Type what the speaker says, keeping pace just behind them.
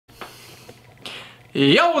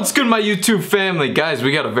Yo, what's good, my YouTube family? Guys,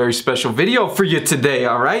 we got a very special video for you today,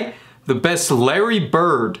 alright? The best Larry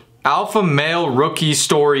Bird alpha male rookie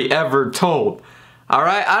story ever told.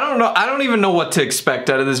 Alright, I don't even know what to expect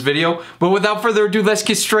out of this video, but without further ado, let's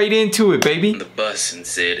get straight into it, baby. On the bus and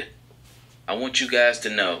said, I want you guys to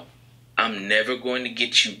know, I'm never going to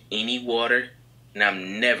get you any water, and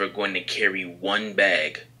I'm never going to carry one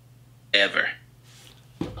bag. Ever.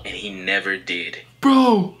 And he never did.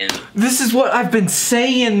 Bro, this is what I've been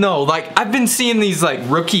saying though. Like, I've been seeing these like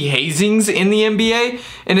rookie hazings in the NBA,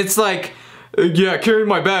 and it's like, yeah, carry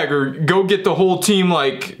my bag or go get the whole team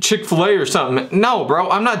like Chick-fil-A or something. No,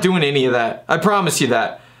 bro, I'm not doing any of that. I promise you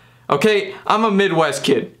that. Okay, I'm a Midwest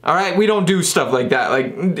kid, all right? We don't do stuff like that.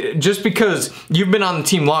 Like, just because you've been on the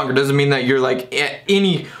team longer doesn't mean that you're like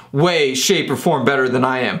any way, shape, or form better than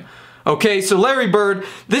I am. Okay, so Larry Bird,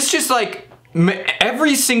 this just like,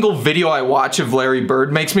 every single video I watch of Larry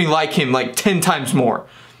Bird makes me like him like 10 times more.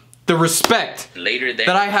 The respect that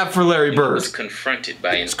I have for Larry Bird was confronted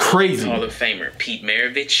by crazy. Hall of Famer Pete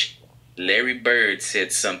Maravich. Larry Bird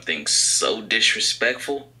said something so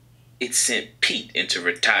disrespectful, it sent Pete into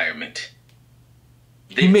retirement.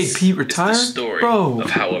 He made Pete retire? Is the story of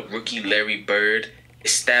how a rookie Larry Bird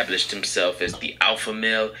established himself as the alpha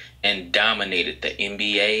male and dominated the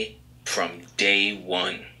NBA from day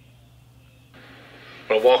one.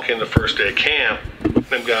 When I walk in the first day of camp,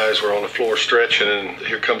 them guys were on the floor stretching, and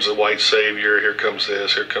here comes the white savior, here comes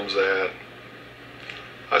this, here comes that.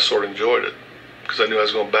 I sort of enjoyed it because I knew I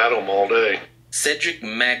was going to battle them all day. Cedric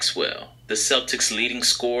Maxwell, the Celtics' leading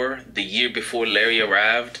scorer the year before Larry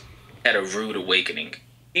arrived, had a rude awakening.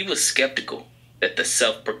 He was skeptical that the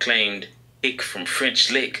self-proclaimed hick from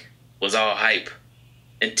French Lick was all hype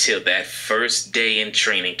until that first day in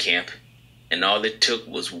training camp, and all it took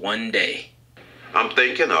was one day. I'm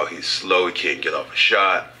thinking, oh, he's slow, he can't get off a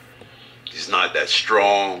shot. He's not that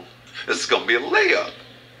strong. This is going to be a layup.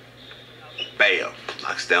 Bam,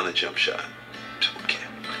 knocks down the jump shot. Okay,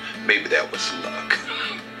 maybe that was luck.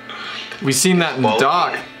 We seen that in the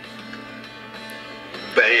doc.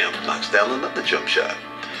 Bam, knocks down another jump shot.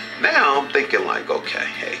 Now I'm thinking like, okay,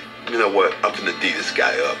 hey, you know what? I'm going to D this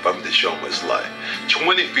guy up. I'm going to show him his life.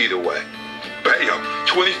 20 feet away. Bam,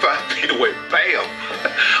 25 feet away, bam.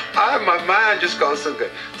 My mind just goes so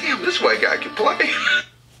good. Damn, this white guy can play.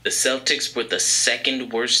 The Celtics were the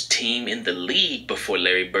second worst team in the league before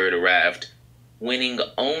Larry Bird arrived, winning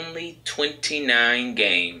only 29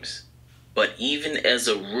 games. But even as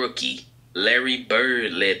a rookie, Larry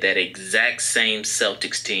Bird led that exact same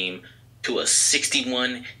Celtics team to a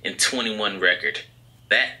 61-21 record.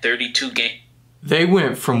 That 32 game. They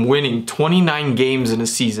went from winning 29 games in a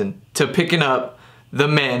season to picking up the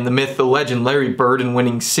man, the myth, the legend, Larry Bird, and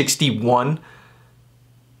winning 61.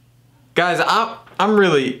 Guys, I'm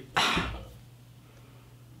really...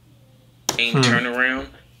 turnaround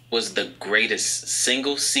was the greatest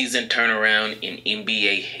single-season turnaround in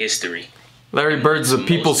NBA history. Larry Bird's the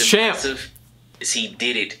people's champ. Is he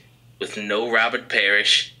did it with no Robert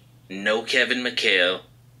Parrish, no Kevin McHale,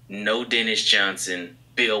 no Dennis Johnson,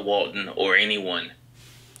 Bill Walton, or anyone.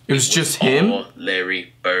 It was just him? All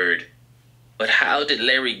Larry Bird. But how did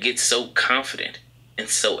Larry get so confident and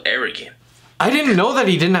so arrogant? I didn't know that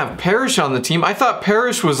he didn't have Parrish on the team. I thought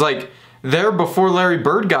Parrish was like there before Larry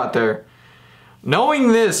Bird got there.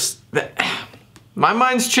 Knowing this, my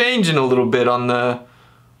mind's changing a little bit on the...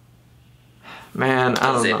 Man,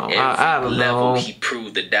 I don't know. I don't know. He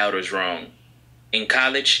proved the doubters wrong. In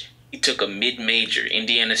college, he took a mid-major,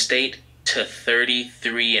 Indiana State, to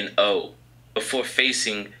 33-0 before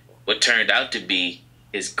facing what turned out to be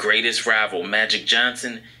his greatest rival, Magic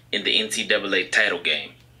Johnson, in the NCAA title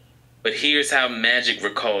game. But here's how Magic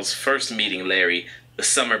recalls first meeting Larry the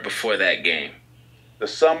summer before that game. The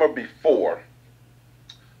summer before,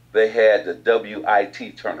 they had the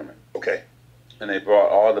WIT tournament. Okay. And they brought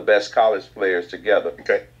all the best college players together.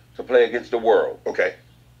 Okay. To play against the world. Okay.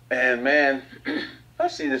 And man, I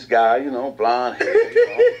see this guy, you know, blonde hair, you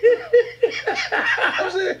know. I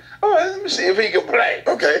said, oh, let me see if he can play.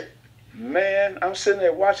 Okay. Man, I'm sitting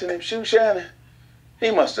there watching him shoot Shannon.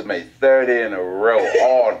 He must have made 30 in a row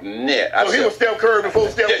all net. So he was Steph Curry before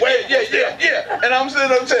Steph. Yeah. And I'm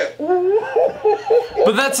sitting up there.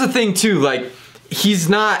 But that's the thing too, like, he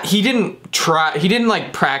didn't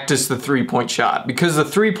like practice the three-point shot because the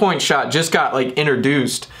three-point shot just got like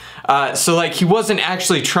introduced. So like he wasn't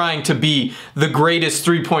actually trying to be the greatest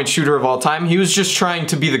three-point shooter of all time. He was just trying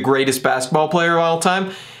to be the greatest basketball player of all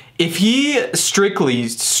time. If he strictly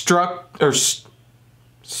stuck to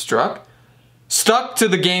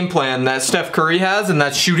the game plan that Steph Curry has, and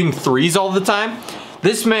that's shooting threes all the time,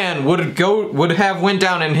 this man would have went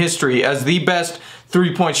down in history as the best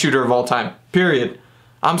 3-point shooter of all time. Period.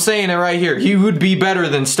 I'm saying it right here. He would be better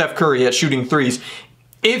than Steph Curry at shooting threes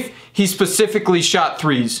if he specifically shot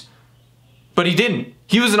threes. But he didn't.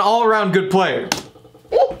 He was an all-around good player.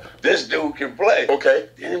 This dude can play. Okay.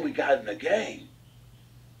 Then we got in the game.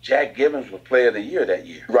 Jack Gibbons was player of the year that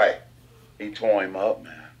year. Right. He tore him up,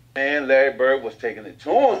 man. And Larry Bird was taking it to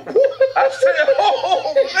him. I said,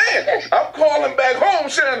 oh, man. I'm calling back home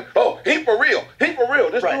saying, oh, he for real. He for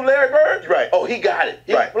real. This dude Larry Bird? Right. Oh, he got it.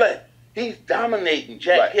 He Right. playing. He's dominating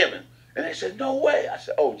Jack Gibbons. And they said, no way. I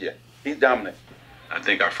said, oh, yeah, he's dominating. I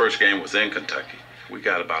think our first game was in Kentucky. We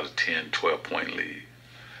got about a 10, 12-point lead.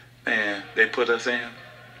 Man, they put us in.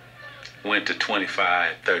 Went to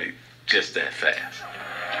 25, 30, just that fast.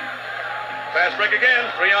 Fast break again.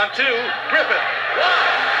 3-on-2. Griffith.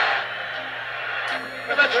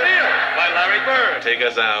 And that's steal by Larry Bird. Take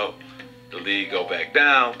us out, the league go back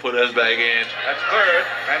down, put us back in. That's Bird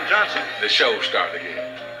and Johnson. The show started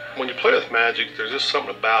again. When you play with Magic, there's just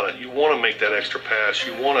something about it. You want to make that extra pass.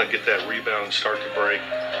 You want to get that rebound and start to break.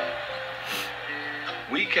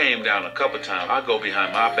 We came down a couple times. I go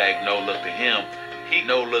behind my back, no look to him. He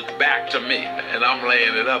no look back to me, and I'm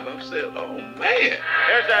laying it up. I'm saying, oh man.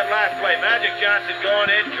 There's that last play. Magic Johnson going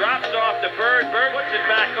in, drops off to Bird. Bird puts it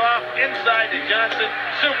back off, inside to Johnson.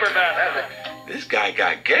 Superman. This guy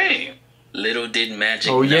got game. Little did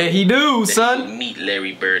Magic Oh, yeah, he do, that he son. would meet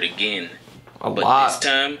Larry Bird again. A But lot. this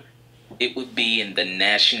time, it would be in the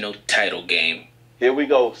national title game. Here we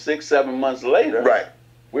go, 6, 7 months later. Right.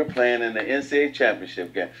 We're playing in the NCAA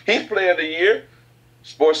championship game. He's player of the year.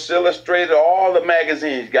 Sports Illustrated, all the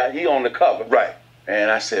magazines he on the cover. Right. And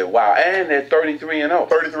I said, wow. And they're 33-0.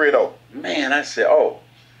 33-0. Man, I said, oh.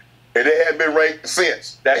 And they hadn't been ranked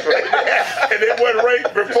since. That's right. And they weren't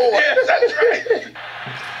ranked before. Yes, that's right.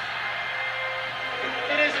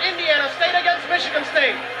 It is Indiana State against Michigan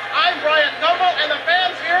State. I'm Bryant Gumbel, and the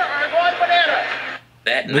fans here are going bananas.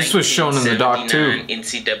 That This was shown in the doc, too.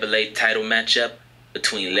 1979 NCAA title matchup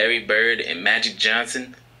between Larry Bird and Magic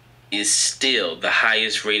Johnson is still the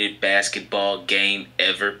highest rated basketball game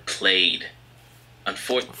ever played.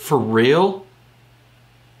 For real?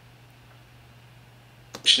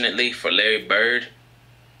 Unfortunately for Larry Bird,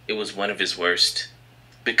 it was one of his worst.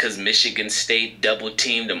 Because Michigan State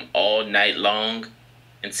double-teamed him all night long,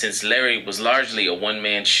 and since Larry was largely a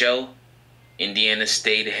one-man show, Indiana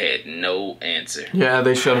State had no answer. Yeah,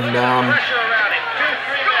 they shut him down. Pressure around him.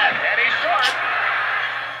 2-3 net, and he's short.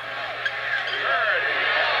 Bird,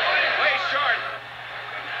 way short.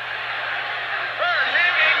 Bird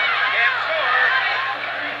hanging, can't score.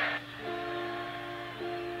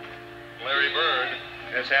 Larry Bird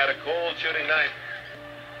has had a cold shooting night.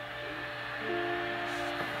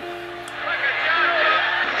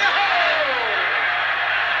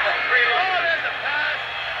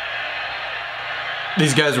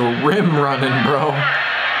 These guys were rim running, bro.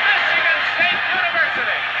 Michigan State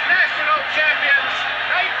University, national champions,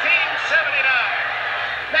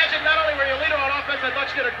 1979. Magic, not only were you leader on offense, I thought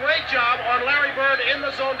you did a great job on Larry Bird in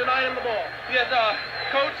the zone, denying him the ball. Yes,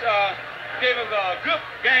 Coach gave us a good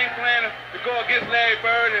game plan to go against Larry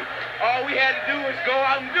Bird, and all we had to do was go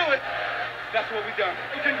out and do it. That's what we done.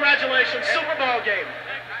 Congratulations, Super Bowl game.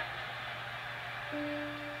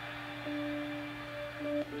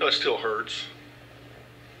 No, it still hurts.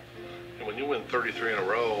 And when you win 33 in a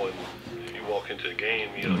row and you walk into a game,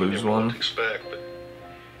 you know, you Lose never know one. what to expect. But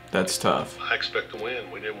That's tough. I expect to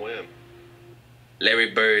win. We didn't win.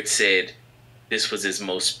 Larry Bird said this was his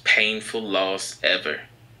most painful loss ever.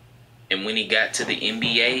 And when he got to the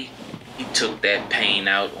NBA, he took that pain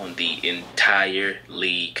out on the entire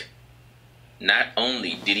league. Not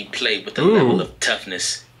only did he play with a level of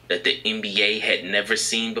toughness that the NBA had never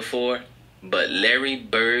seen before, but Larry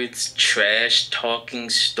Bird's trash-talking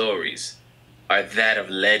stories are that of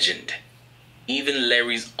legend. Even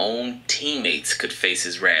Larry's own teammates could face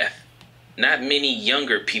his wrath. Not many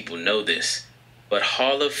younger people know this, but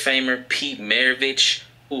Hall of Famer Pete Maravich,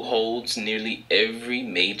 who holds nearly every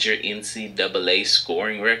major NCAA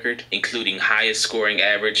scoring record, including highest scoring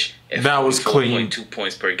average at That was clean. 4.2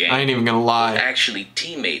 points per game, I ain't even gonna lie. actually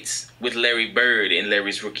teammates with Larry Bird in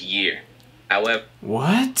Larry's rookie year. However,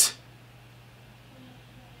 What?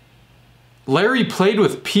 Larry played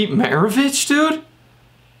with Pete Maravich, dude?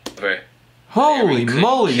 Holy Larry couldn't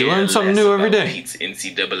moly, you care learn something less new every about day. Pete's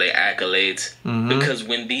NCAA accolades, Mhm. because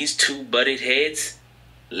when these two butted heads,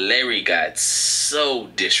 Larry got so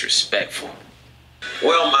disrespectful.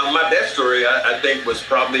 Well, my best story, I think, was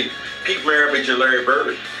probably Pete Maravich and Larry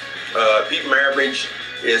Bird. Pete Maravich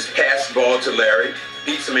is passed the ball to Larry.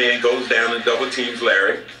 Pete's man goes down and double teams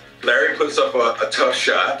Larry. Larry puts up a tough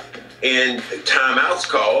shot, and timeout's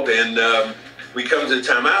called, and we come to the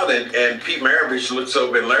timeout, and Pete Maravich looks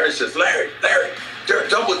over and Larry says, Larry, they're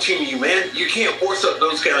double teaming you, man. You can't force up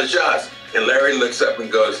those kind of shots. And Larry looks up and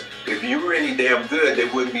goes, if you were any damn good, they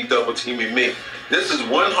wouldn't be double teaming me. This is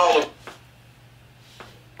one Hall of...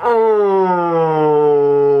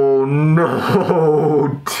 Oh,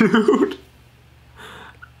 no, dude.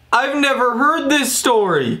 I've never heard this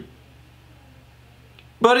story.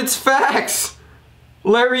 But it's facts.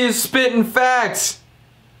 Larry is spitting facts.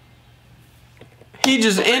 He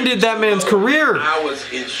just ended that man's career. I was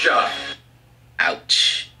in shock.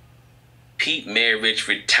 Ouch. Pete Maravich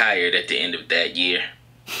retired at the end of that year,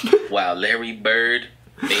 while Larry Bird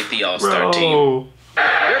made the All-Star team.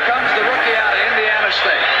 Here comes the rookie out of Indiana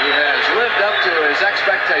State, who has lived up to his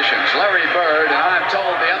expectations. Larry Bird, and I'm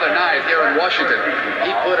told the other night here in Washington, he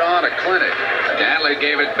put on a clinic. Danley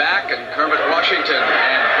gave it back, and Kermit Washington,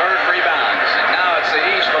 and Bird rebounds. And now it's the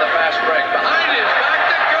East for the fast break. Behind his back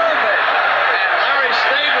to Kermit, and Larry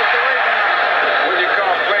stayed with the rebound. What do you call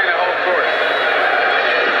playing the whole court?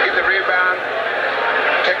 Get the rebound,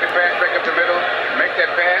 take the pass back up the middle, make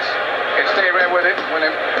that pass, and stay right with it when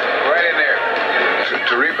it right in there.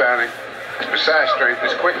 To rebounding, besides strength,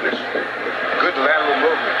 is quickness. Good lateral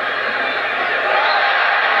movement.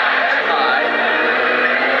 High.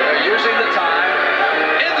 They're using the time.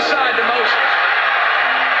 Inside to Moses.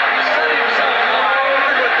 He set himself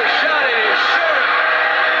high with the shot, and he's short.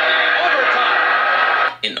 Overtime.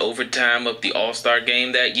 In overtime of the All-Star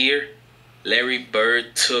game that year, Larry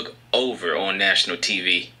Bird took over on national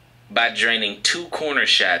TV. By draining 2 corner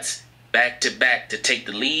shots back-to-back to take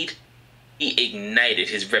the lead, he ignited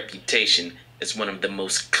his reputation as one of the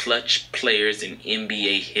most clutch players in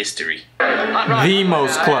NBA history. The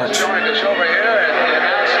most clutch. Joined us over here at the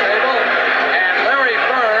announce table, and Larry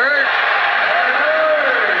Bird.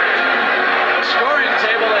 The scoring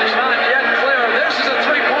table is not yet clear. This is a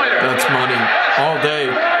three-pointer. That's money. All day.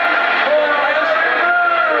 And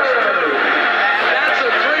that's a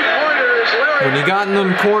three-pointer as Larry When you got in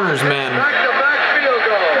them corners, man. back-to-back field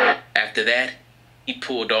goal. After that, he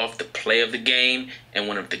pulled off the play of the game and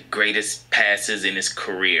one of the greatest passes in his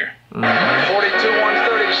career.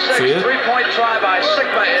 42-136. See it? Three-point try by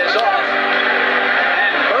Sigma is off.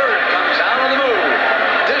 And Bird comes out on the move.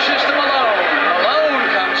 Dishes to Malone. Malone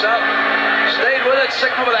comes up. Stayed with it.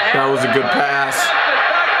 Sigma with a hand. That was a good pass.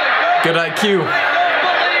 Good IQ.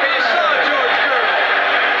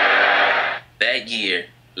 That year,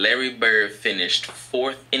 Larry Bird finished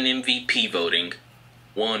 4th in MVP voting,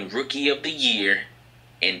 won Rookie of the Year,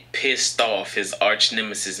 and pissed off his arch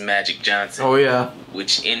nemesis Magic Johnson. Oh, yeah.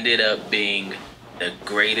 Which ended up being the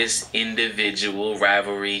greatest individual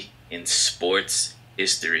rivalry in sports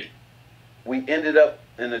history. We ended up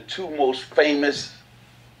in the 2 most famous,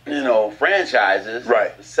 franchises.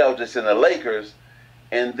 Right. The Celtics and the Lakers.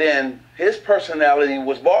 And then his personality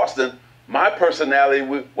was Boston. My personality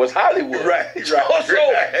was Hollywood. Right. So,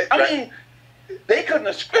 I mean, they couldn't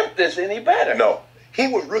have scripted this any better. No. He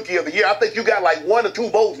was Rookie of the Year. I think you got like 1 or 2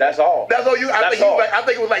 votes. That's all. That's all you. I think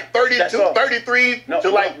it was like 32, 33 to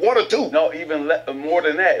like 1 or 2. No, even more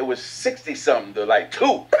than that. It was 60 something to like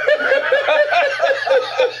 2.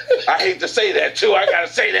 I hate to say that too. I gotta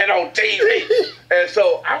say that on TV. And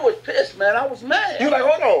so I was pissed, man. I was mad. You like,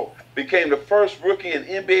 hold on. Became the first rookie in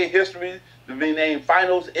NBA history to be named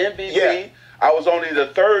Finals MVP. Yeah. I was only the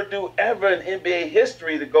 3rd dude ever in NBA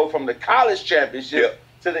history to go from the college championship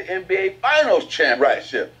to the NBA Finals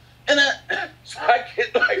championship. And so I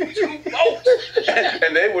get like 2 votes.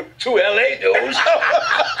 And they were 2 LA dudes.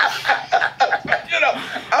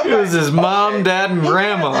 It was his mom, dad, and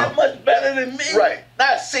grandma. That much better than me. Right.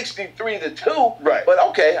 Not 63-2. Right. But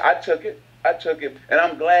okay, I took it. And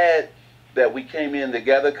I'm glad that we came in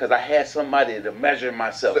together because I had somebody to measure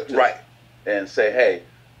myself to. Right. And say, hey,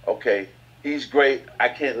 okay, he's great. I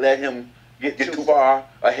can't let him get too far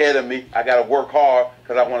ahead of me. I got to work hard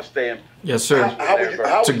because I want to stay in. Yes, sir.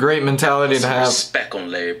 It's a great mentality to have. Respect on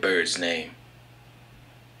Larry Bird's name.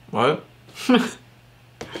 What?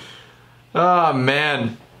 Oh,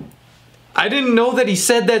 man. I didn't know that he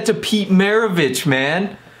said that to Pete Maravich,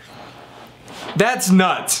 man. That's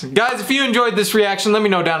nuts. Guys, if you enjoyed this reaction, let me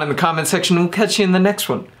know down in the comment section and we'll catch you in the next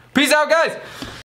one. Peace out, guys.